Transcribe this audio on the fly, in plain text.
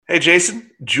Hey, Jason.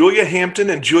 Julia Hampton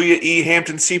and Julia E.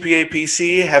 Hampton CPA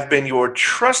PC have been your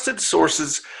trusted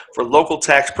sources for local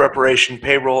tax preparation,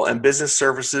 payroll, and business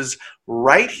services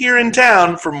right here in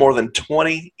town for more than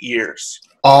 20 years.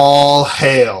 All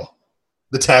hail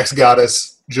the tax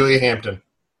goddess, Julia Hampton.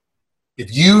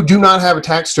 If you do not have a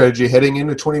tax strategy heading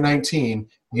into 2019,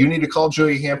 you need to call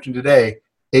Julia Hampton today,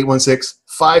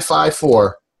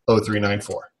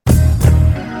 816-554-0394.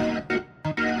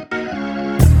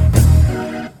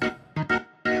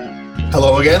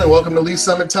 Hello again, and welcome to Lee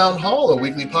Summit Town Hall, a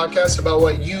weekly podcast about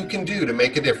what you can do to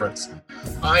make a difference.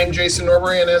 I'm Jason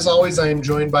Norbury, and as always, I am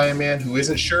joined by a man who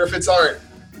isn't sure if it's art,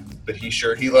 but he's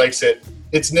sure he likes it.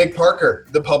 It's Nick Parker,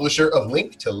 the publisher of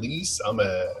Link to Lee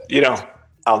Summit. You know,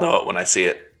 I'll know it when I see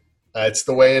it. That's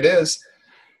the way it is.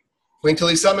 Link to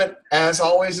Lee Summit, as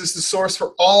always, is the source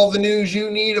for all the news you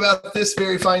need about this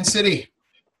very fine city.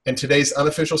 And today's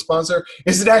unofficial sponsor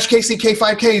is the Dash KC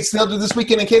K5K. It's held this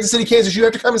weekend in Kansas City, Kansas. You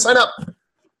have to come and sign up.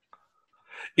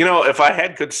 You know, if I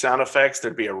had good sound effects,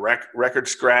 there'd be a record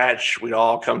scratch. We'd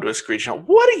all come to a screech.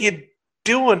 What are you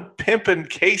doing pimping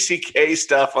KCK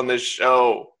stuff on this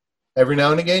show? Every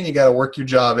now and again, you got to work your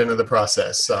job into the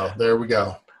process. So there we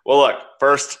go. Well, look,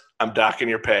 first, I'm docking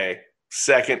your pay.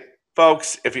 Second,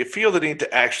 folks, if you feel the need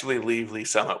to actually leave Lee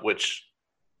Summit,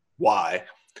 why?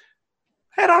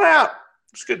 Head on out.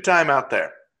 It's a good time out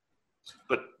there.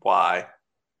 But why?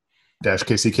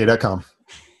 KCK.com.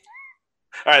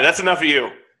 All right, that's enough of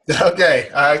you. Okay.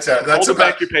 All right. So that's hold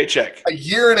back your paycheck. A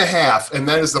year and a half, and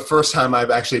that is the first time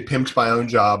I've actually pimped my own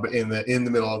job in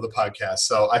the middle of the podcast.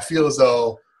 So I feel as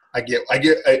though I get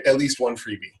at least one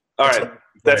freebie. All right.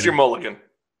 That's your mulligan.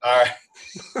 All right.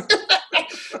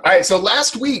 All right. So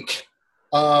last week,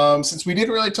 since we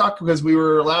didn't really talk because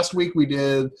last week we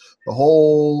did the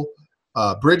whole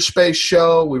Bridge Space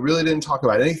show. We really didn't talk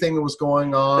about anything that was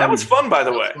going on. That was fun, by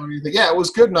the way. Yeah, it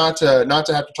was good not to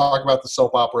have to talk about the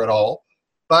soap opera at all.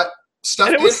 But stuff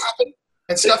did happen,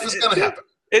 and stuff is going to happen.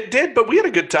 It did, but we had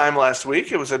a good time last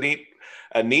week. It was a neat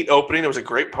opening. It was a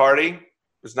great party. It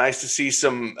was nice to see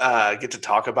get to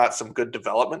talk about some good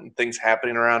development and things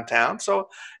happening around town. So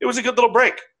it was a good little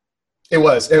break. It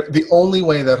was. The only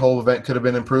way that whole event could have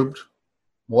been improved,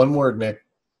 one word, Nick.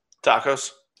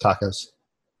 Tacos. Tacos.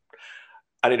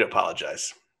 I need to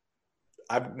apologize.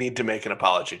 I need to make an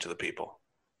apology to the people.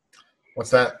 What's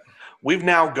that? We've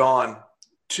now gone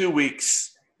 2 weeks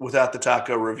without the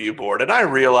taco review board, and I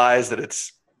realize that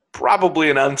it's probably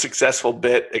an unsuccessful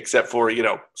bit, except for,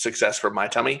 success for my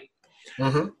tummy.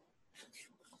 Mm-hmm.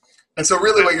 And so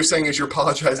really what you're saying is you're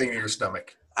apologizing to your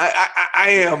stomach. I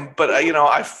am, but,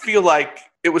 I feel like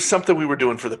it was something we were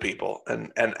doing for the people,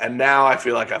 and now I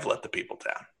feel like I've let the people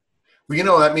down. Well, you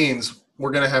know what that means?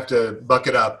 We're going to have to buck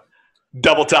it up.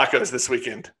 Double tacos this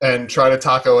weekend. And try to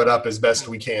taco it up as best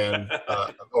we can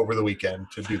over the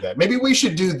weekend to do that. Maybe we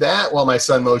should do that while my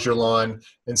son mows your lawn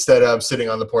instead of sitting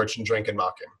on the porch and drinking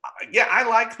mocking. Yeah, I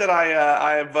like that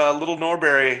I have little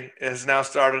Norbury has now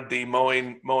started the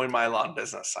mowing my lawn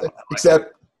business.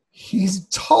 Except he's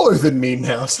taller than me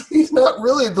now, so he's not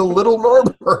really the little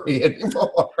Norbury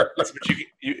anymore. But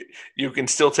you can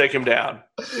still take him down.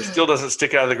 He still doesn't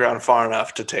stick out of the ground far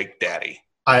enough to take Daddy.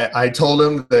 I told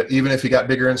him that even if he got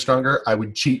bigger and stronger, I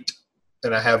would cheat.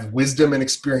 And I have wisdom and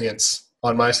experience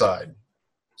on my side.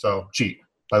 So cheat,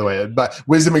 by the way. But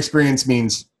wisdom experience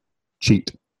means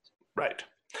cheat. Right.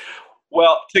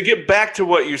 Well, to get back to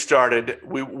what you started,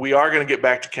 we are going to get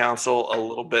back to council a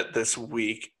little bit this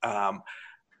week.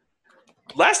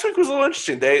 Last week was a little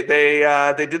interesting.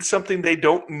 They did something they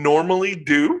don't normally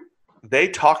do. They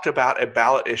talked about a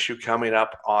ballot issue coming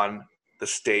up on the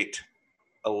state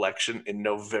election in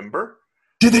November.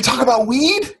 Did they talk about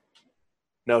weed?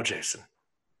 No, Jason.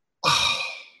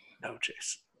 No,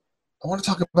 Jason. I want to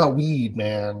talk about weed,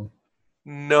 man.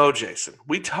 No, Jason.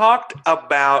 We talked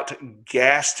about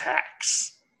gas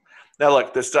tax. Now,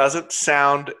 look, this doesn't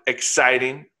sound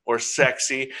exciting or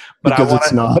sexy, but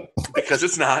it's not. Because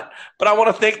it's not. But I want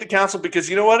to thank the council because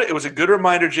you know what? It was a good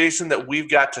reminder, Jason, that we've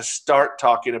got to start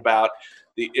talking about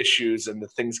the issues and the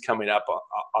things coming up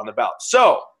on the ballot.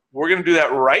 So we're going to do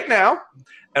that right now,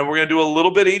 and we're going to do a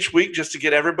little bit each week just to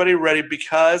get everybody ready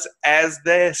because as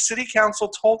the city council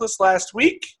told us last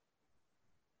week,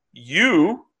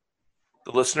 you,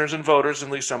 the listeners and voters in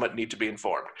Lee Summit, need to be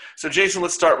informed. So, Jason,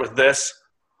 let's start with this.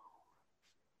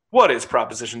 What is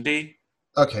Proposition D?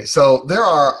 Okay, so there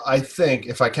are, I think,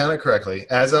 if I count it correctly,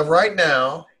 as of right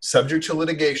now, subject to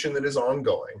litigation that is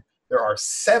ongoing, there are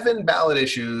 7 ballot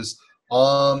issues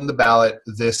on the ballot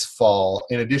this fall,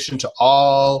 in addition to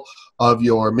all of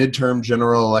your midterm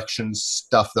general election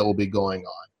stuff that will be going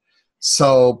on.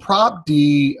 So Prop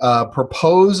D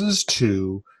proposes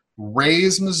to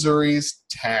raise Missouri's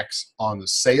tax on the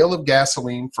sale of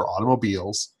gasoline for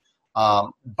automobiles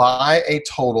by a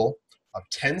total of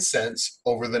 10 cents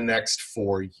over the next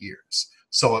 4 years.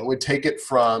 So it would take it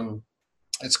from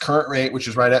its current rate, which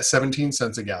is right at 17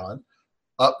 cents a gallon,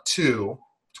 up to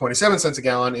 27 cents a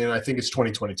gallon in, I think it's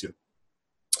 2022.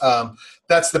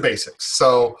 That's the basics.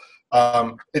 So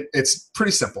it's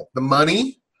pretty simple. The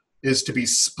money is to be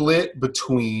split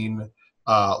between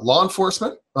law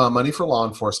enforcement, money for law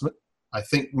enforcement, I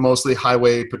think mostly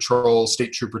highway patrol,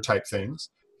 state trooper type things,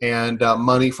 and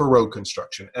money for road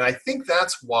construction. And I think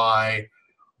that's why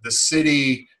the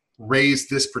city raised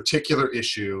this particular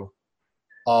issue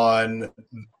on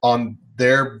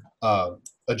their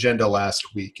agenda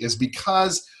last week, is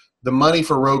because the money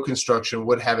for road construction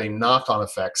would have a knock-on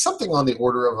effect, something on the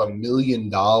order of $1 million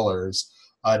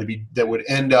that would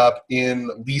end up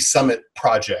in Lee's Summit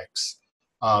projects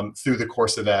through the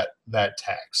course of that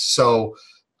tax. So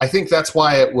I think that's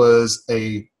why it was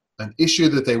an issue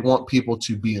that they want people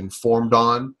to be informed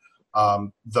on,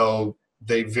 though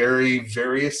they very,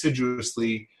 very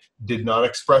assiduously did not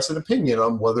express an opinion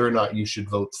on whether or not you should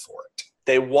vote for it.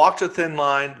 They walked a thin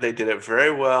line. They did it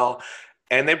very well.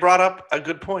 And they brought up a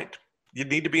good point. You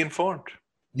need to be informed.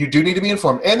 You do need to be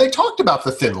informed. And they talked about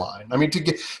the thin line. I mean, to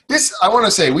get this, I want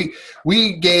to say we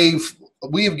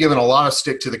have given a lot of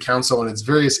stick to the council in its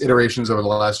various iterations over the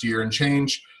last year and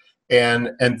change. And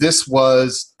this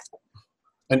was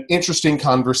an interesting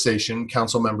conversation.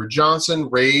 Councilmember Johnson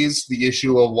raised the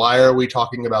issue of, why are we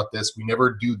talking about this? We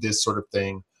never do this sort of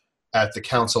thing at the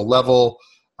council level.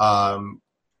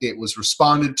 It was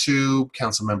responded to.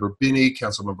 Councilmember Binney,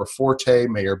 Councilmember Forte,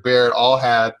 Mayor Barrett all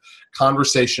had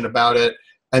conversation about it,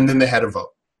 and then they had a vote.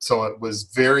 So this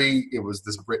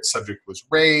subject was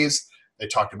raised. They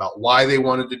talked about why they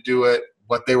wanted to do it,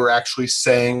 what they were actually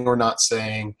saying or not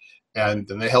saying, and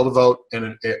then they held a vote,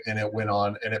 and it went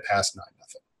on, and it passed 9-0.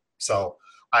 So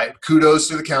kudos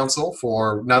to the council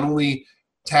for not only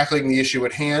tackling the issue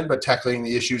at hand, but tackling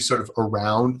the issue sort of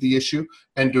around the issue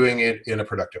and doing it in a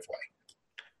productive way.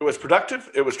 It was productive.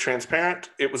 It was transparent.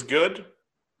 It was good.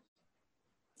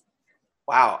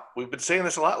 Wow. We've been saying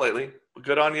this a lot lately.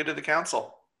 Good on you to the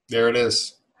council. There it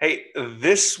is. Hey,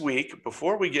 this week,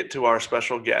 before we get to our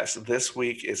special guest, this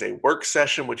week is a work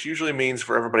session, which usually means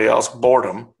for everybody else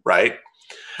boredom, right?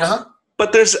 Uh-huh.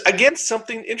 But there's, again,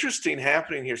 something interesting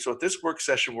happening here. So at this work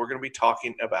session, we're going to be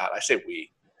talking about,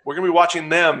 we're going to be watching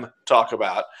them talk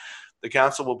about, the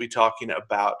council will be talking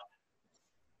about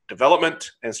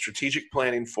development and strategic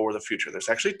planning for the future. There's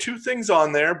actually two things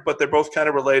on there, but they're both kind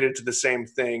of related to the same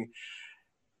thing.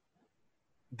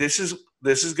 This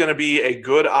is going to be a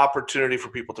good opportunity for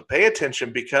people to pay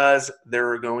attention, because there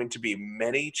are going to be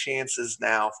many chances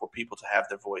now for people to have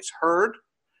their voice heard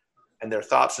and their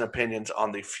thoughts and opinions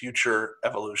on the future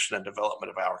evolution and development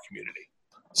of our community.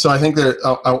 So I think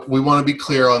that we want to be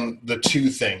clear on the two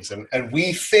things, and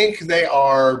we think they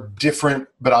are different,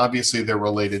 but obviously they're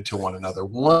related to one another.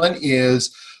 One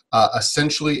is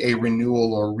essentially a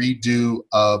renewal or redo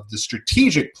of the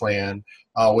strategic plan,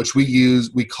 which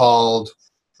we called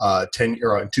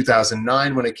in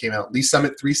 2009 when it came out, Lee's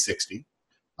Summit 360,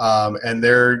 and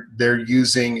they're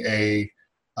using a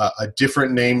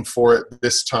different name for it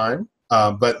this time,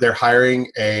 but they're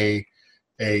hiring a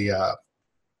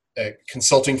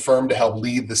consulting firm to help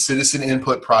lead the citizen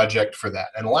input project for that.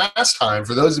 And last time,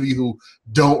 for those of you who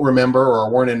don't remember or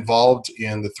weren't involved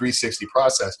in the 360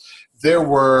 process, there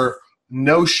were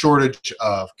no shortage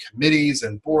of committees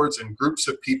and boards and groups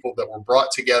of people that were brought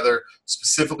together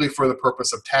specifically for the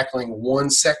purpose of tackling one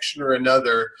section or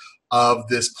another of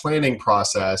this planning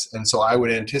process. And so I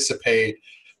would anticipate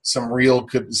some real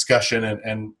good discussion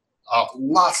and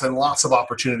lots and lots of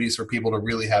opportunities for people to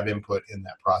really have input in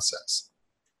that process.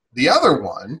 The other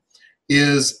one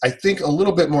is, I think, a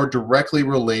little bit more directly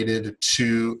related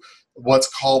to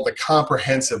what's called the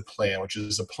comprehensive plan, which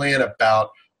is a plan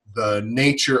about the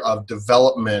nature of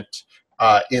development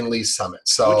in Lee's Summit.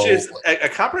 So, which is a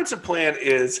comprehensive plan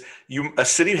is a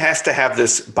city has to have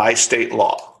this by state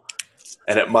law,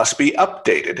 and it must be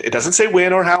updated. It doesn't say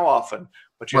when or how often,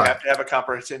 but you have to have a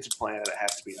comprehensive plan, and it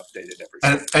has to be updated every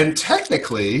year. And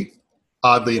technically,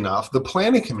 oddly enough, the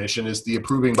Planning Commission is the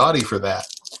approving body for that,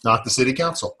 not the City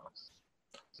Council.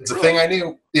 It's a thing I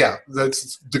knew. Yeah,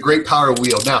 that's the great power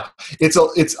wheel. Now, it's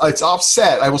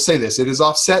offset. I will say this: it is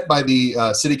offset by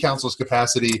the City Council's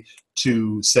capacity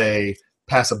to, say,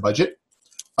 pass a budget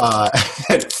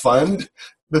and fund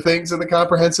the things in the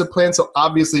comprehensive plan. So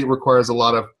obviously, it requires a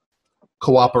lot of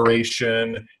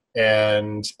cooperation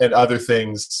and other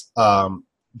things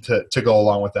to go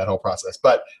along with that whole process.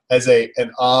 But as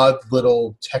an odd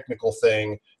little technical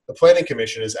thing, The Planning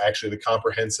Commission is actually the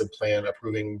comprehensive plan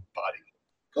approving body.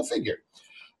 Go figure.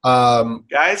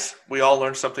 Guys, we all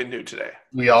learned something new today.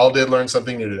 We all did learn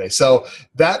something new today. So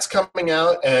that's coming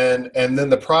out, and then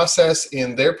the process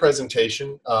in their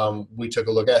presentation we took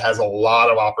a look at has a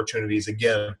lot of opportunities,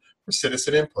 again, for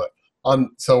citizen input.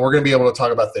 So we're going to be able to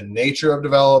talk about the nature of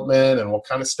development and what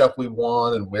kind of stuff we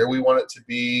want and where we want it to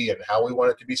be and how we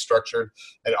want it to be structured,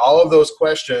 and all of those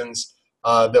questions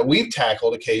that we've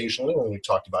tackled occasionally when we've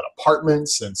talked about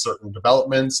apartments and certain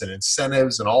developments and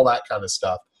incentives and all that kind of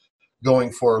stuff.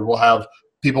 Going forward,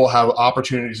 people will have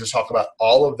opportunities to talk about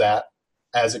all of that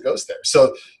as it goes there.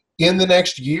 So in the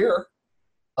next year,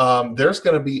 there's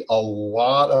going to be a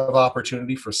lot of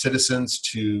opportunity for citizens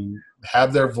to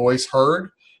have their voice heard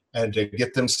and to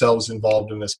get themselves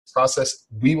involved in this process.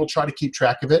 We will try to keep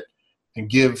track of it and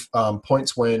give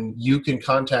points when you can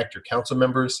contact your council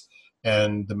members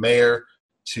and the mayor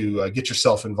to get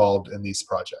yourself involved in these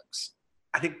projects.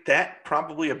 I think that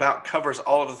probably about covers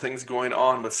all of the things going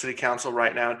on with City Council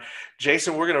right now.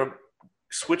 Jason, we're going to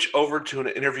switch over to an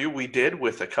interview we did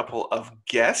with a couple of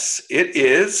guests. It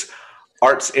is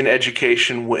Arts in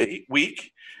Education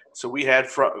Week. So we had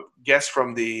guests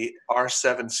from the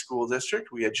R7 School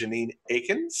District. We had Janine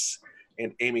Akins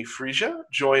and Amy Frisia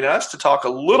join us to talk a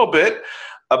little bit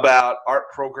about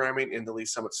art programming in the Lee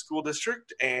Summit School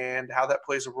District and how that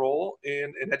plays a role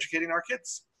in educating our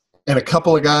kids. And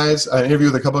an interview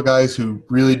with a couple of guys who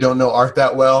really don't know art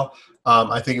that well.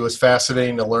 I think it was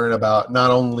fascinating to learn about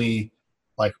not only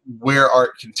like where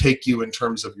art can take you in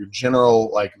terms of your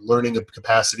general like learning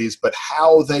capacities, but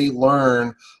how they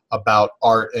learn about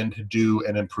art and to do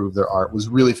and improve their art was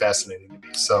really fascinating to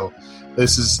me. So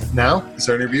this is our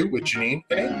interview with Janine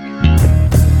and Amy.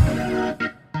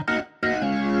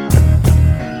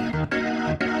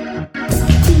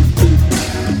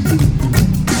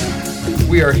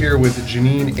 We are here with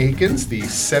Janine Akins, the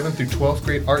 7th through 12th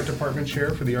grade art department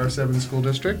chair for the R7 School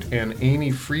District, and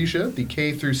Amy Frisia, the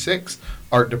K through 6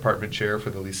 art department chair for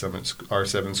the Lee Summit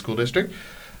R7 School District.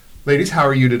 Ladies, how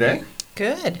are you today?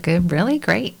 Good, really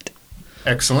great.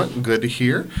 Excellent, good to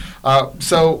hear.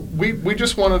 So we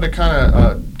just wanted to kind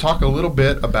of talk a little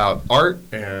bit about art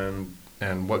and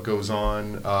what goes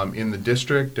on in the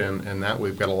district, and that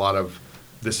we've got a lot of.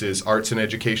 This is Arts and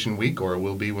Education Week, or it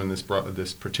will be when this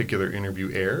particular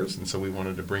interview airs, and so we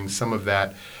wanted to bring some of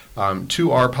that to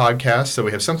our podcast, so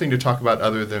we have something to talk about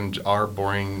other than our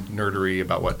boring nerdery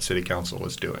about what City Council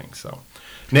is doing. So,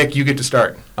 Nick, you get to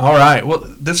start. All right. Well,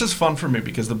 this is fun for me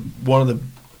because one of the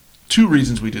two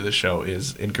reasons we do this show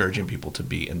is encouraging people to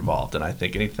be involved, and I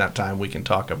think any time we can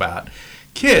talk about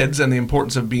kids and the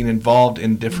importance of being involved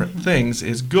in different things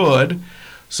is good.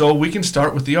 So we can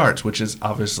start with the arts, which is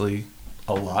obviously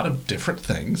a lot of different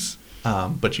things,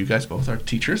 but you guys both are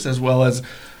teachers as well as,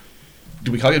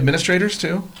 do we call you administrators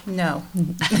too? No.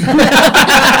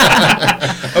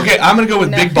 Okay, I'm going to go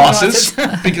with big bosses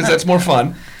because that's more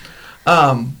fun.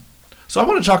 So I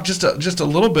want to talk just a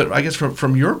little bit, I guess,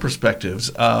 from your perspectives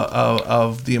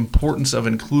of the importance of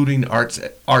including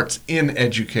arts in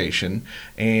education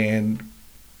and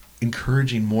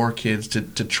encouraging more kids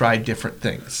to try different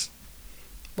things.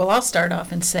 Well, I'll start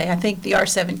off and say I think the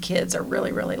R7 kids are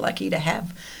really, really lucky to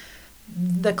have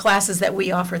the classes that we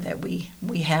offer that we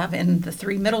have in the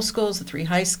 3 middle schools, the 3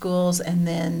 high schools, and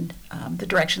then the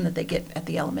direction that they get at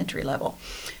the elementary level.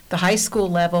 The high school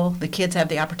level, the kids have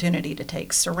the opportunity to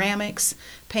take ceramics,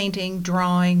 painting,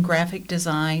 drawing, graphic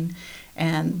design,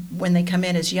 and when they come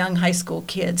in as young high school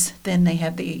kids, then they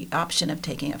have the option of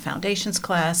taking a foundations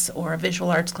class or a visual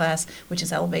arts class, which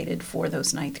is elevated for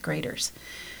those 9th graders.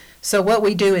 So what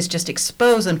we do is just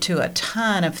expose them to a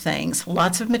ton of things,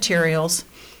 lots of materials,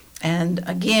 and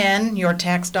again, your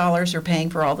tax dollars are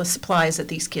paying for all the supplies that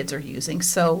these kids are using,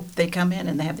 so they come in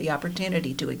and they have the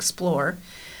opportunity to explore,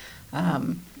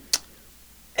 and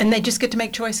they just get to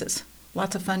make choices,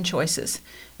 lots of fun choices.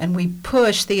 And we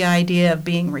push the idea of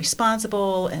being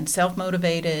responsible and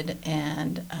self-motivated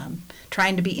and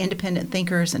trying to be independent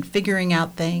thinkers and figuring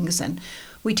out things, and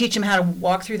we teach them how to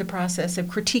walk through the process of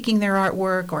critiquing their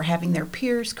artwork or having their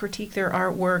peers critique their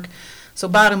artwork. So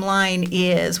bottom line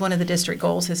is one of the district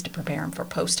goals is to prepare them for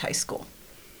post-high school.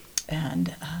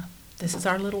 And this is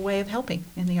our little way of helping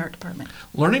in the art department.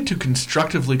 Learning to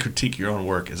constructively critique your own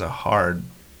work is a hard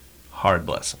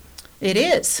lesson. It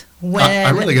is.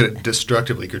 I'm really good at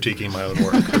destructively critiquing my own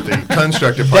work. But the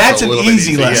constructive part's that's a little an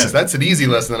easy bit lesson. Yes, that's an easy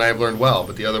lesson that I've learned well,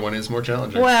 but the other one is more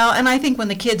challenging. Well, and I think when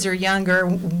the kids are younger,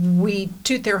 we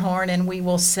toot their horn and we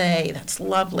will say, that's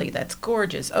lovely, that's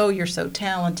gorgeous, oh, you're so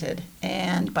talented.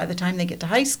 And by the time they get to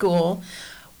high school,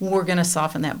 we're going to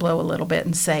soften that blow a little bit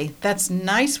and say, that's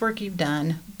nice work you've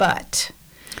done, but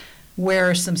where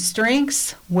are some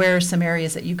strengths, where are some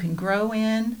areas that you can grow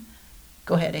in.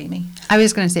 Go ahead, Amy. I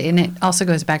was going to say, and it also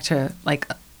goes back to like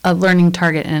a learning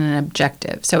target and an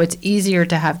objective. So it's easier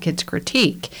to have kids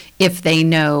critique if they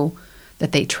know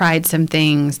that they tried some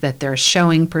things, that they're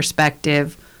showing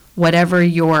perspective, whatever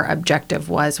your objective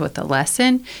was with the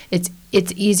lesson. It's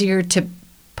easier to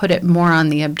put it more on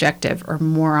the objective or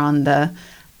more on the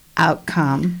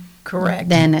outcome. Correct.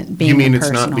 Than it being You mean it's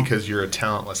personal. not because you're a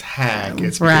talentless hack,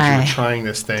 it's because Right. you're trying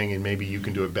this thing and maybe you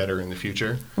can do it better in the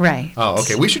future? Right. Oh,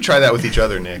 okay. We should try that with each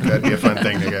other, Nick. That'd be a fun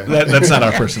thing to go. That's not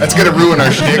our personality. That's going to ruin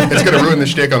our shtick. It's going to ruin the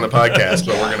shtick on the podcast,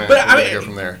 but we're going But I to mean, go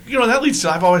from there. You know, that leads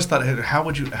to, I've always thought, how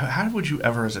would you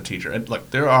ever as a teacher? And look,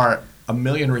 there are a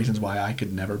million reasons why I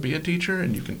could never be a teacher,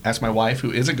 and you can ask my wife,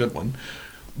 who is a good one.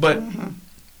 But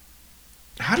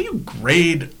how do you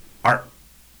grade art?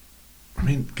 I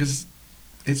mean, because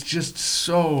it's just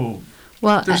so.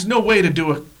 Well, There's no way to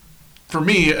do a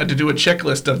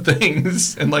checklist of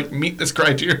things and like meet this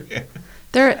criteria.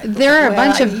 there are a Well,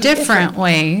 bunch I of mean, different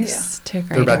ways to grade.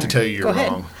 They're about to art. tell you you're Go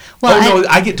ahead. wrong. Well,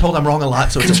 I get told I'm wrong a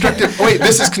lot, so it's Constructive. Wait,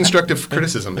 this is constructive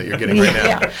criticism that you're getting right now.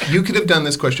 Yeah. You could have done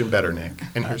this question better, Nick,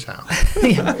 and here's how.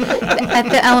 At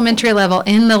the elementary level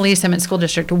in the Lee Summit School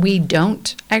District, we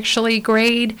don't actually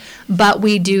grade, but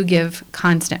we do give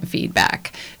constant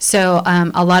feedback. So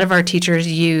a lot of our teachers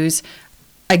use,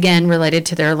 again, related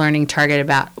to their learning target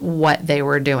about what they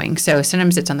were doing. So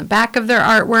sometimes it's on the back of their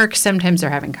artwork. Sometimes they're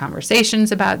having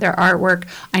conversations about their artwork.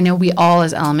 I know we all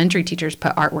as elementary teachers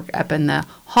put artwork up in the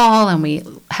hall and we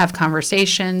have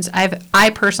conversations. I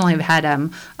personally have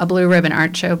had a blue ribbon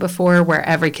art show before where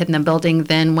every kid in the building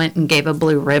then went and gave a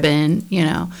blue ribbon, you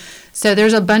know. So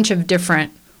there's a bunch of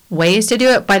different ways to do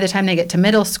it. By the time they get to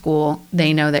middle school,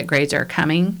 they know that grades are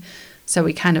coming. So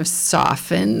we kind of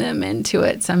soften them into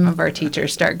it. Some of our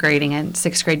teachers start grading in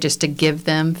 6th grade just to give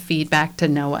them feedback to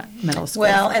know what middle school.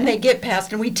 Well, and they get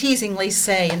past, and we teasingly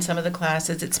say in some of the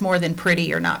classes, it's more than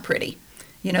pretty or not pretty.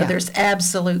 You know, Yeah. there's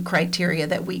absolute criteria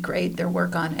that we grade their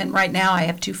work on. And right now I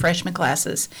have 2 freshman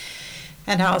classes.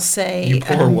 And I'll say... You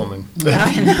poor woman.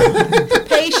 I know.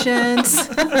 Patience.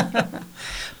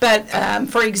 But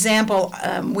for example,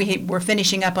 we're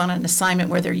finishing up on an assignment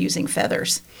where they're using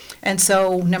feathers. And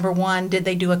so, number 1, did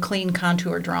they do a clean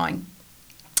contour drawing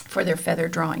for their feather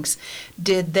drawings?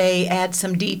 Did they add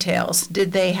some details?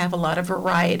 Did they have a lot of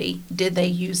variety? Did they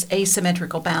use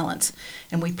asymmetrical balance?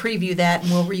 And we preview that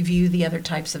and we'll review the other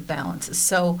types of balances.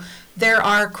 So there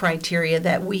are criteria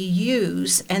that we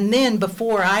use, and then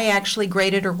before I actually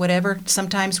grade it or whatever,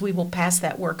 sometimes we will pass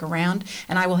that work around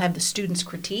and I will have the students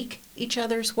critique each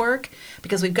other's work,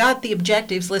 because we've got the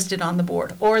objectives listed on the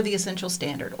board, or the essential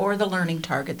standard, or the learning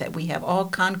target that we have, all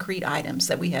concrete items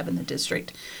that we have in the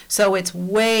district. So it's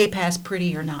way past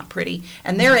pretty or not pretty,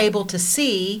 and they're able to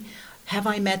see, have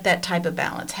I met that type of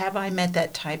balance? Have I met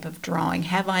that type of drawing?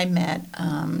 Have I met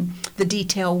the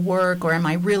detail work, or am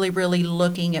I really, really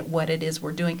looking at what it is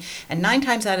we're doing? And 9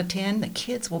 times out of 10, the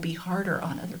kids will be harder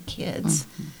on other kids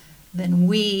than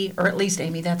we, or at least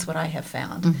Amy, that's what I have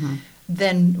found.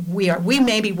 Then we are. We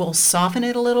maybe will soften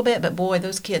it a little bit, but boy,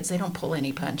 those kids, they don't pull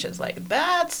any punches. Like,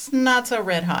 that's not so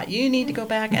red hot. You need to go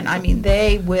back. And I mean,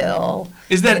 they will.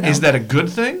 Is that a good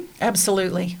thing?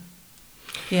 Absolutely.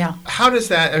 Yeah. How does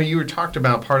that, I mean, you were talked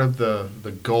about part of the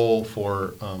goal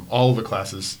for all of the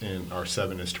classes in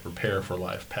R7 is to prepare for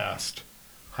life past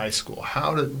high school.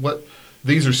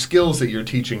 These are skills that you're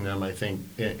teaching them, I think,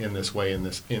 in this way,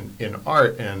 in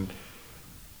art, and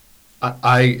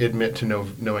I admit to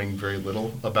knowing very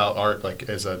little about art, like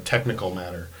as a technical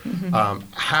matter.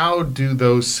 How do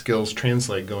those skills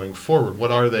translate going forward?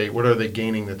 What are they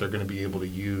gaining that they're going to be able to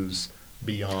use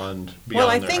beyond Well,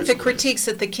 I their think high the school critiques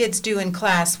that the kids do in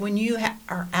class, when you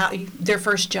are out, their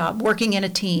first job, working in a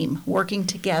team, working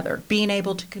together, being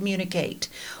able to communicate,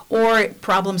 or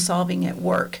problem solving at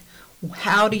work.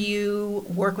 How do you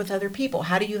work with other people?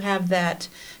 How do you have that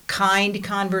kind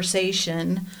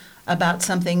conversation about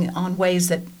something on ways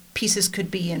that pieces could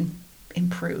be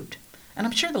improved? And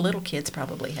I'm sure the little kids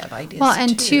probably have ideas. Well,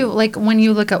 and too, like when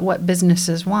you look at what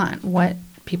businesses want, what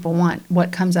people want,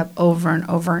 what comes up over and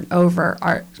over and over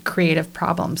are creative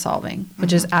problem solving,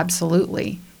 which is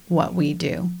absolutely what we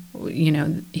do. You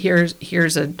know,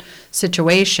 here's a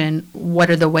situation, what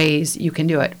are the ways you can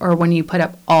do it? Or when you put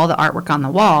up all the artwork on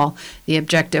the wall, the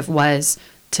objective was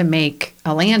to make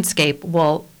a landscape.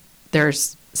 Well,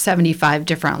 there's 75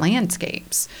 different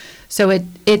landscapes. So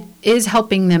it is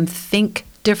helping them think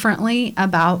differently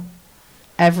about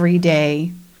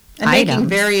everyday and items. making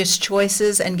various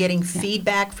choices and getting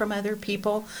feedback from other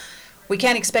people. We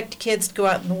can't expect kids to go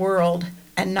out in the world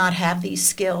and not have these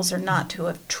skills or not to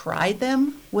have tried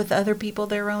them with other people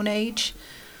their own age,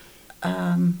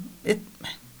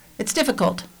 it's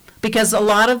difficult because a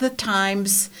lot of the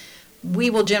times we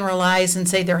will generalize and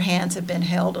say their hands have been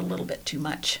held a little bit too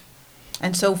much.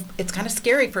 And so it's kind of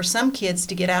scary for some kids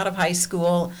to get out of high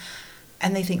school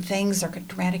and they think things are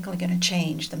dramatically going to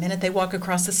change. The minute they walk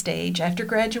across the stage after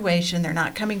graduation, they're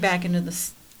not coming back into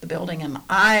the building. And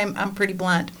I'm pretty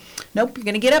blunt. Nope, you're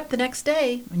going to get up the next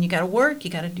day and you got to work,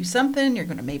 you got to do something. You're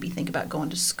going to maybe think about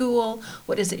going to school.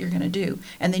 What is it you're going to do?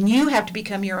 And then you have to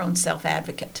become your own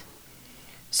self-advocate.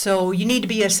 So you need to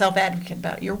be a self-advocate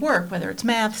about your work, whether it's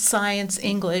math, science,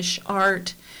 English,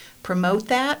 art. Promote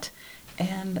that.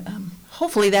 And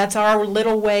hopefully that's our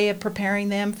little way of preparing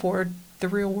them for the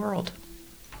real world.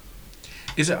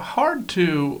 Is it hard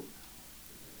to,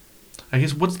 I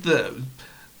guess, what's the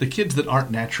kids that aren't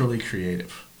naturally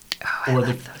creative? Oh, I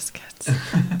love those kids.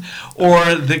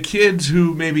 Or the kids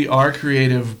who maybe are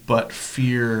creative but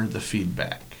fear the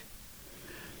feedback?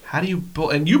 How do you,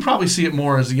 and you probably see it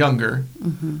more as younger,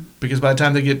 because by the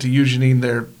time they get to Eugenine,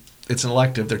 it's an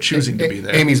elective, they're choosing to be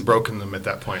there. Amy's broken them at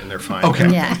that point, and they're fine. Okay.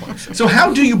 Yeah. So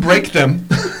how do you break them?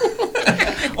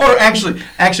 Or actually,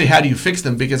 how do you fix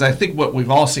them? Because I think what we've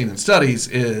all seen in studies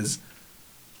is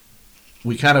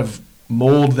we kind of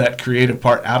mold that creative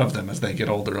part out of them as they get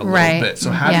older a little bit.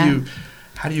 So how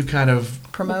do you kind of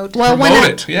Promote. Well,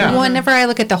 it? Whenever I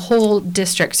look at the whole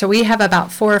district, so we have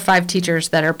about 4 or 5 teachers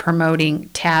that are promoting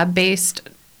TAB-based,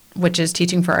 which is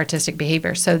teaching for artistic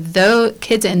behavior. So those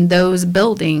kids in those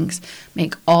buildings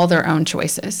make all their own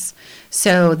choices.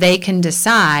 So they can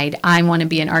decide, I want to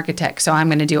be an architect, so I'm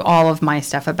going to do all of my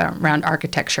stuff around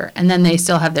architecture. And then they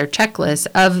still have their checklist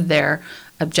of their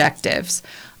objectives.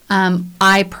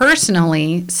 I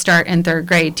personally start in 3rd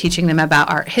grade teaching them about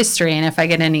art history, and if I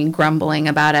get any grumbling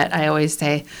about it, I always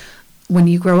say, when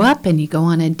you grow up and you go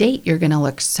on a date, you're going to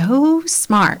look so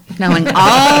smart, knowing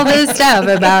all this stuff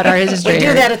about art history. We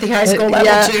do that at the high school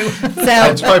level, too.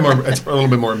 So It's probably more. It's a little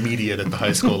bit more immediate at the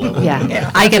high school level. yeah,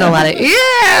 I get a lot of,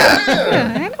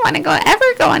 I don't want to ever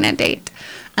go on a date.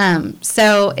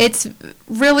 So it's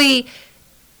really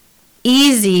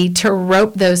easy to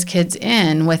rope those kids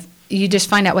in with, you just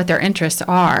find out what their interests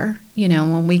are,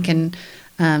 when we can,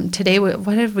 today,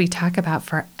 what did we talk about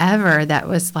forever that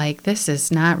was like, this is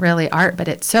not really art, but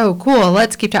it's so cool.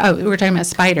 Let's keep talking. We were talking about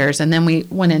spiders, and then we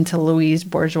went into Louise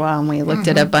Bourgeois, and we looked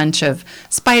at a bunch of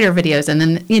spider videos, and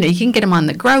then, you can get them on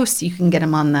the gross, you can get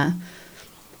them on the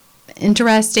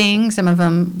interesting, some of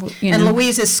them, And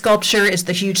Louise's sculpture is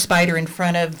the huge spider in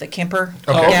front of the Kemper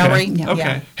Okay. Gallery. Yeah.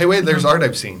 Yeah. Hey, wait, there's art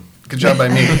I've seen. Good job by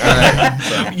me. All right,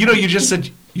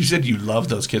 so. You said you love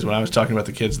those kids. When I was talking about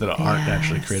the kids that aren't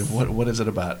naturally creative, what is it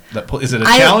about? Is it a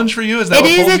challenge for you? Is that it what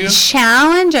is pulls a you?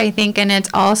 challenge, I think, and it's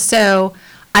also,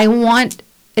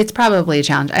 it's probably a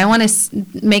challenge. I want to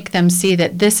make them see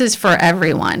that this is for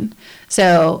everyone.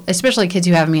 So, especially kids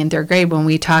who have me in 3rd grade, when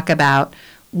we talk about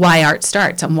why art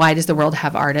starts and why does the world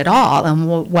have art at all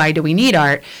and why do we need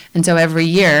art. And so every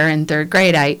year in 3rd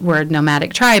grade, we're a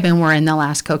nomadic tribe and we're in the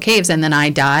Lascaux Caves, and then I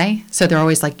die. So they're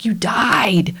always like, you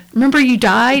died. Remember you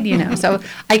died? So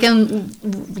I can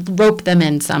rope them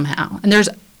in somehow. And there's,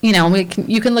 you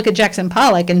can look at Jackson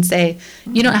Pollock and say,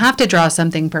 you don't have to draw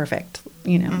something perfect,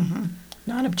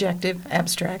 Non-objective,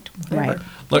 abstract, whatever. Right.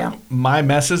 Look, my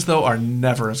messes, though, are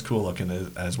never as cool looking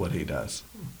as what he does.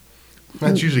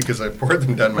 That's usually because I poured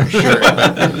them down my shirt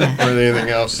more than anything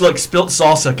else. Look, spilt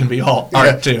salsa can be all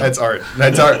art, too. That's art.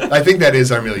 That's art. I think that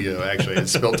is our milieu, actually.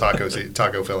 It's spilt taco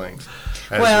fillings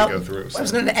as we go through. I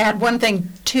was going to add one thing,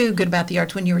 too, good about the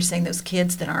arts when you were saying those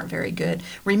kids that aren't very good.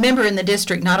 Remember, in the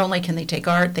district, not only can they take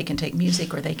art, they can take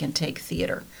music, or they can take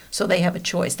theater. So they have a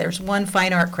choice. There's one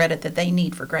fine art credit that they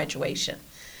need for graduation.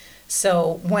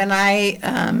 So when I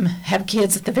have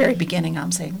kids at the very beginning,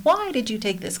 I'm saying, why did you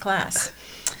take this class?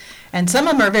 And some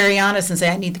of them are very honest and say,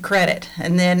 I need the credit.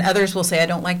 And then others will say, I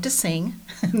don't like to sing.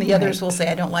 And the others will say,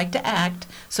 I don't like to act.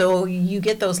 So you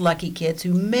get those lucky kids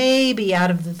who maybe out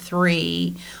of the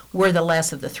 3 were the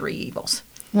less of the 3 evils.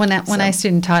 When I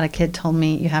student taught, a kid told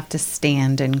me you have to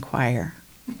stand in choir.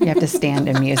 You have to stand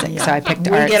in music. So I picked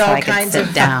art so I could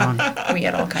sit down. We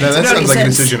had all kinds Now, of that sounds like a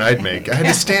reasons. decision I'd make. I had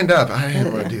to stand up. I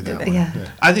didn't want to do that one.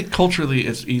 Yeah. I think culturally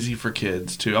it's easy for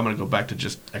kids to, I'm going to go back to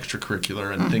just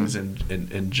extracurricular and things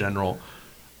in general.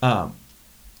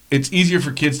 It's easier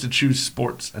for kids to choose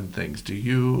sports and things. Do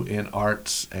you, in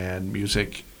arts and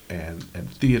music and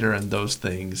theater and those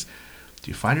things,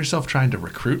 do you find yourself trying to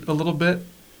recruit a little bit?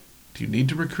 Do you need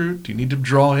to recruit? Do you need to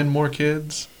draw in more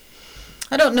kids?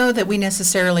 I don't know that we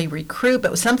necessarily recruit,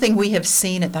 but something we have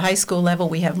seen at the high school level,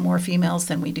 we have more females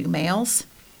than we do males.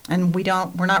 And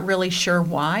we're not really sure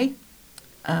why.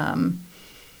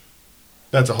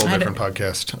 That's a whole different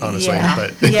podcast, honestly. Yeah,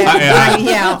 But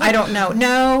I don't know.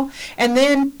 No. And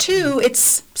then, two,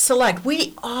 it's select.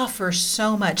 We offer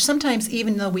so much. Sometimes,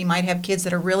 even though we might have kids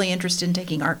that are really interested in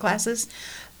taking art classes,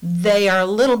 they are a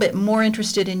little bit more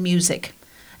interested in music.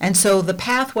 And so the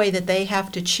pathway that they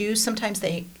have to choose, sometimes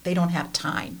they don't have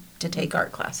time to take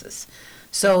art classes.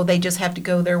 So they just have to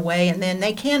go their way, and then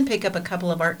they can pick up a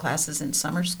couple of art classes in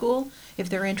summer school if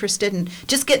they're interested in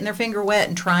just getting their finger wet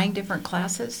and trying different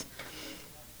classes.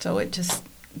 So it just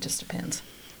depends.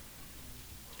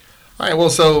 All right, well,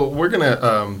 so we're going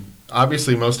to,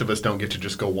 obviously most of us don't get to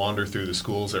just go wander through the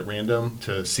schools at random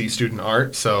to see student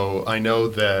art. So I know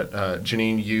that,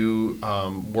 Janine, you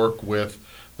work with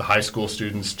the high school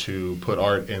students to put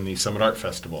art in the Summit Art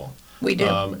Festival. We do.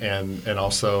 And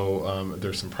also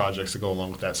there's some projects that go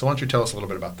along with that. So why don't you tell us a little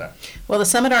bit about that? Well, the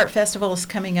Summit Art Festival is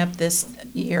coming up this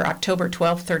year, October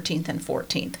 12th, 13th, and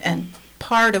 14th. And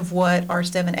part of what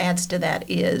R7 adds to that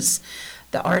is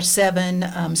the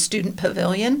R7 Student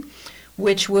Pavilion,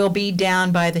 which will be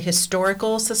down by the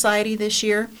Historical Society this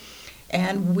year.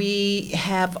 And we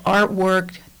have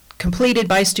artwork completed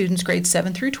by students grades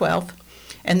 7 through 12.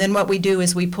 And then what we do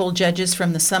is we pull judges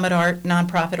from the Summit Art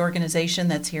nonprofit organization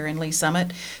that's here in Lee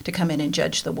Summit to come in and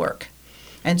judge the work.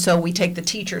 And so we take the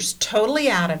teachers totally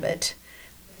out of it,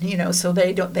 so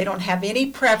they don't have any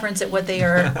preference at what they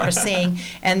are seeing.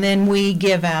 And then we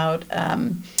give out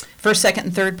first, second,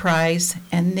 and third prize.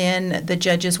 And then the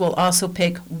judges will also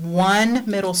pick one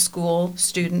middle school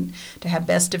student to have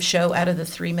best of show out of the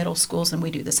 3 middle schools, and we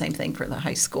do the same thing for the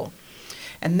high school.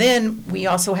 And then we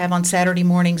also have on Saturday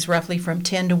mornings, roughly from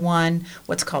 10 to 1,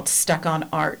 what's called Stuck on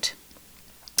Art.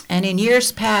 And in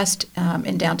years past,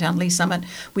 in downtown Lee Summit,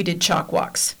 we did chalk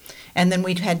walks. And then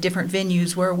we've had different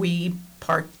venues where we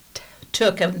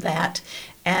partook of that.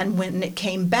 And when it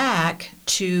came back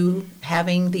to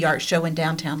having the art show in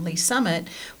downtown Lee Summit,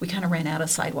 we kind of ran out of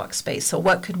sidewalk space. So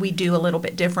what could we do a little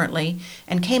bit differently?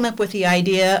 And came up with the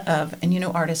idea of, and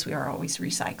artists, we are always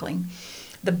recycling.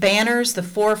 The banners, the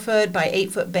 4-foot by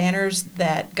 8-foot banners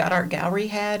that God Art Gallery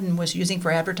had and was using for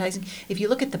advertising, if you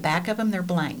look at the back of them, they're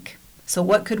blank. So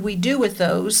what could we do with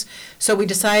those? So we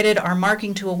decided our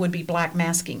marking tool would be black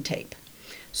masking tape.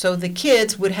 So the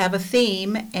kids would have a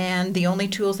theme, and the only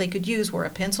tools they could use were a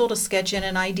pencil to sketch in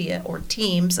an idea, or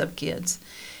teams of kids.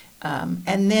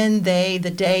 And then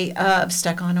the day of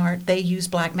Stuck on Art, they use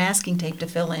black masking tape to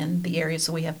fill in the areas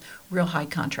so we have real high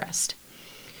contrast.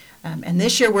 And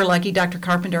this year we're lucky, Dr.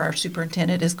 Carpenter, our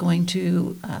superintendent, is going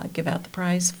to give out the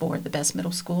prize for the best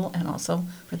middle school and also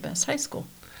for the best high school.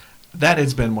 That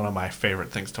has been one of my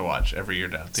favorite things to watch every year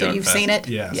down at the So Art you've Fest. seen it?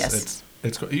 Yes.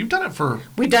 It's you've done it for...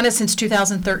 We've done it since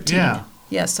 2013. Yeah.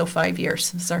 Yes, so 5 years.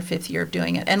 This is our 5th year of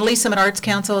doing it. And Lee Summit Arts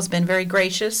Council has been very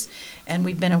gracious, and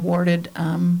we've been awarded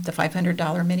the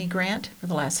 $500 mini grant for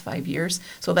the last 5 years.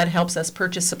 So that helps us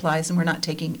purchase supplies, and we're not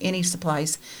taking any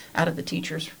supplies out of the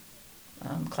teachers'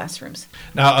 classrooms.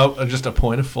 Now, just a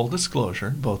point of full disclosure,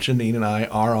 both Janine and I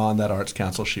are on that Arts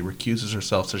Council. She recuses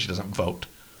herself so she doesn't vote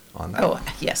on that. Oh,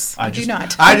 yes, I do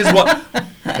not. I just want...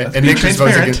 And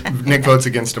Nick votes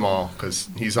against them all because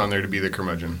he's on there to be the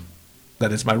curmudgeon.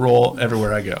 That is my role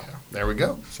everywhere I go. There we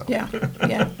go. So.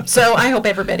 Yeah. So I hope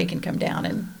everybody can come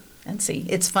down and see.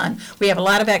 It's fun. We have a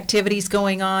lot of activities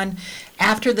going on.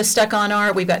 After the Stuck on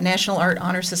Art, we've got National Art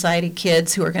Honor Society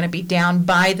kids who are going to be down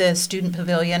by the student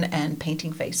pavilion and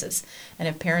painting faces. And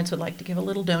if parents would like to give a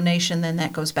little donation, then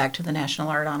that goes back to the National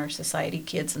Art Honor Society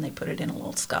kids, and they put it in a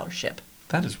little scholarship.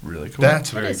 That is really cool.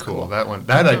 That's very cool. That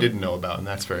I didn't know about, and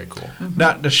that's very cool.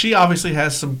 Now, she obviously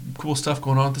has some cool stuff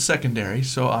going on at the secondary,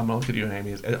 so I'm going to look at you and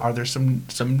Amy. Are there some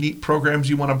neat programs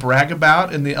you want to brag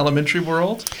about in the elementary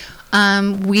world?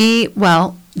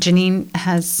 Janine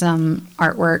has some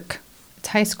artwork. It's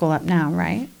high school up now,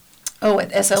 right? Oh,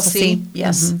 at SLC?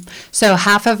 Yes. Mm-hmm. So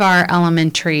half of our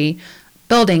elementary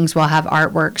buildings will have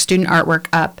student artwork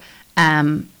up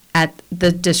at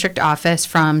the district office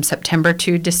from September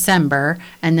to December,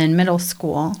 and then middle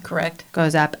school Correct.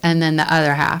 goes up, and then the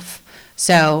other half.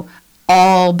 So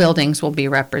all buildings will be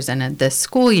represented this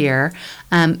school year.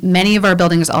 Many of our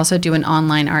buildings also do an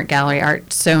online art gallery,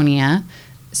 Artsonia,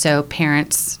 so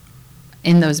parents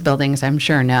in those buildings, I'm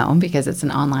sure, know because it's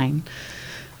an online.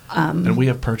 And we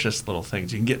have purchased little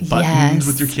things. You can get buttons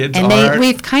with your kids' and art.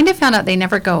 We've kind of found out they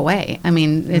never go away. I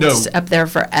mean, it's up there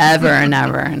forever and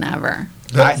ever and ever.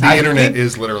 The internet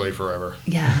is literally forever.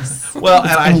 Yes. Well,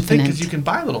 and I think infinite. because you can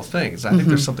buy little things. I think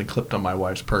there's something clipped on my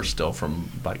wife's purse still from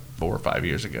like 4 or 5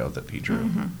 years ago that he drew.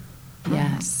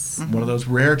 Yes. One of those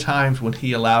rare times when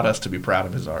he allowed us to be proud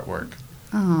of his artwork.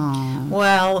 Oh.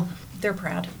 Well, They're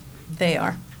proud. They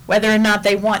are. Whether or not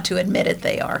they want to admit it,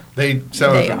 they are. Some of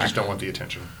They them are. just don't want the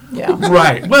attention. Yeah.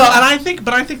 Right. Well, and I think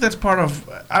that's part of.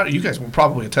 You guys will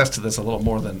probably attest to this a little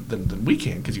more than we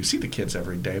can because you see the kids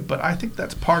every day. But I think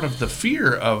that's part of the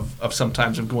fear of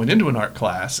sometimes of going into an art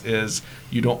class is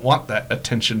you don't want that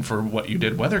attention for what you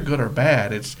did, whether good or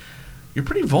bad. You're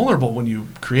pretty vulnerable when you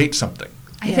create something.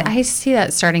 I see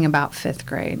that starting about 5th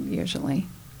grade usually,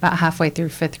 about halfway through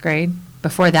 5th grade.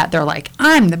 Before that, they're like,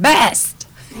 "I'm the best."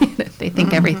 They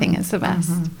think everything is the best.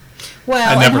 Well,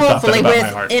 I and never thought that hopefully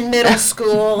about my art. in middle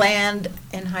school and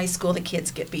in high school, the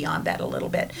kids get beyond that a little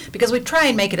bit. Because we try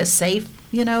and make it a safe,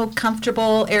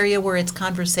 comfortable area where it's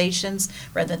conversations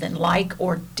rather than like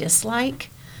or dislike.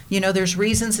 There's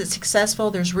reasons it's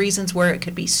successful. There's reasons where it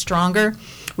could be stronger.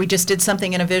 We just did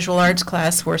something in a visual arts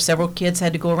class where several kids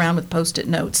had to go around with Post-it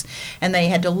notes, and they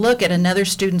had to look at another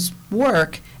student's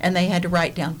work, and they had to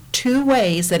write down 2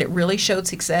 ways that it really showed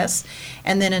success,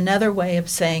 and then another way of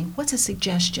saying, what's a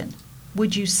suggestion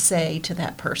would you say to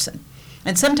that person?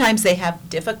 And sometimes they have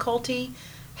difficulty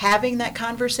having that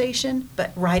conversation,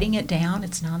 but writing it down,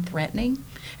 it's non-threatening.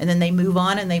 And then they move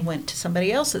on and they went to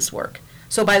somebody else's work.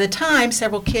 So by the time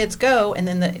several kids go and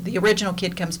then the original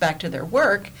kid comes back to their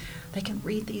work, they can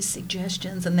read these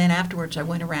suggestions. And then afterwards I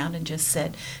went around and just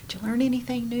said, did you learn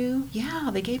anything new? Yeah,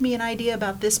 they gave me an idea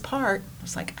about this part. I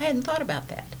was like, I hadn't thought about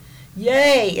that.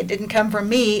 Yay, it didn't come from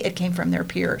me, it came from their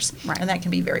peers. Right. And that can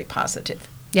be very positive.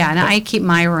 Yeah, and I keep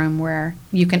my room where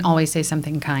you can always say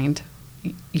something kind.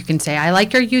 You can say, I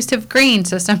like your use of green.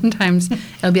 So sometimes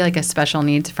it'll be like a special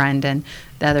needs friend, and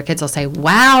the other kids will say,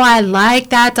 wow, I like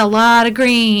that, a lot of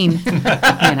green.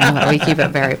 But we keep it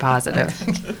very positive.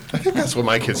 I think that's what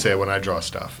my kids say when I draw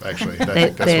stuff, actually. They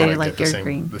That's what I like get, your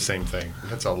green. the same thing.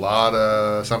 That's a lot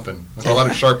of something. That's a lot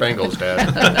of sharp angles,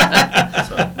 Dad.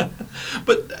 So.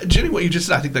 But Jenny, what you just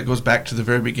said, I think that goes back to the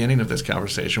very beginning of this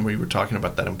conversation where you were talking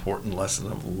about that important lesson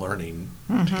of learning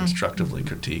to constructively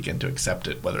critique and to accept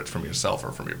it, whether it's from yourself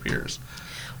or from your peers.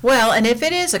 Well, and if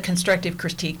it is a constructive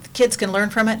critique, the kids can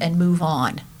learn from it and move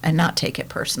on and not take it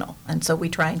personal. And so we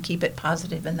try and keep it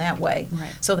positive in that way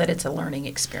so that it's a learning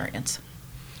experience.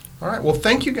 All right. Well,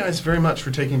 thank you guys very much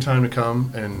for taking time to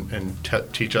come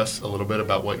and teach us a little bit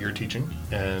about what you're teaching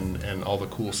and all the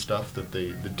cool stuff that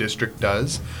the district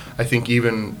does. I think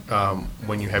even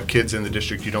when you have kids in the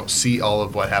district, you don't see all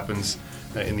of what happens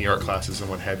in the art classes and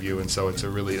what have you. And so it's a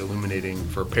really illuminating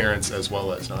for parents as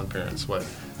well as non-parents what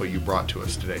you brought to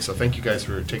us today. So thank you guys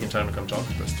for taking time to come talk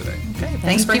with us today. Okay,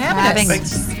 thanks for you having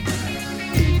us. us.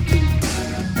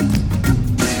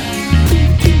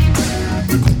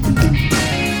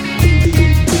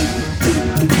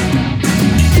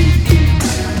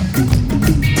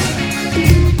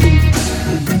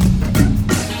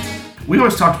 We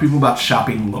always talk to people about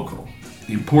shopping local,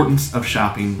 the importance of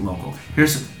shopping local.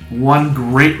 Here's one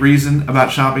great reason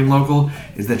about shopping local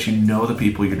is that you know the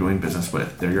people you're doing business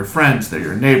with. They're your friends, they're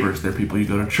your neighbors, they're people you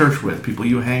go to church with, people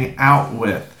you hang out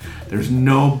with. There's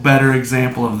no better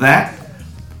example of that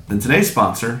than today's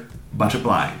sponsor, Budget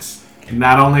Blinds.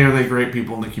 Not only are they great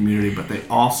people in the community, but they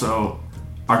also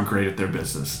are great at their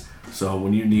business. So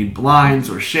when you need blinds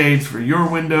or shades for your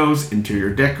windows,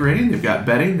 interior decorating, they've got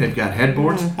bedding, they've got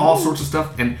headboards, all sorts of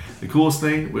stuff. And the coolest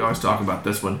thing, we always talk about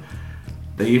this one,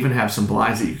 they even have some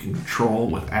blinds that you can control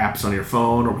with apps on your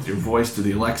phone or with your voice to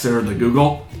the Alexa or the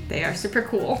Google. They are super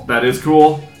cool. That is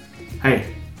cool.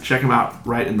 Hey, check them out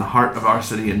right in the heart of our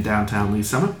city in downtown Lee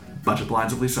Summit. Budget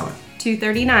Blinds of Lee Summit.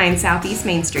 239 Southeast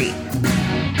Main Street.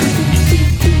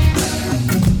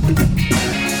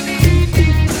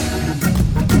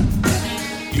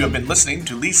 You have been listening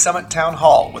to Lee Summit Town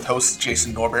Hall with hosts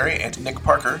Jason Norbury and Nick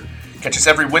Parker. Catch us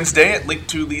every Wednesday at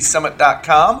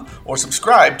link2leesummit.com or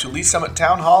subscribe to Lee Summit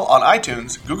Town Hall on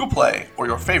iTunes, Google Play, or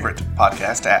your favorite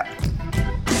podcast app.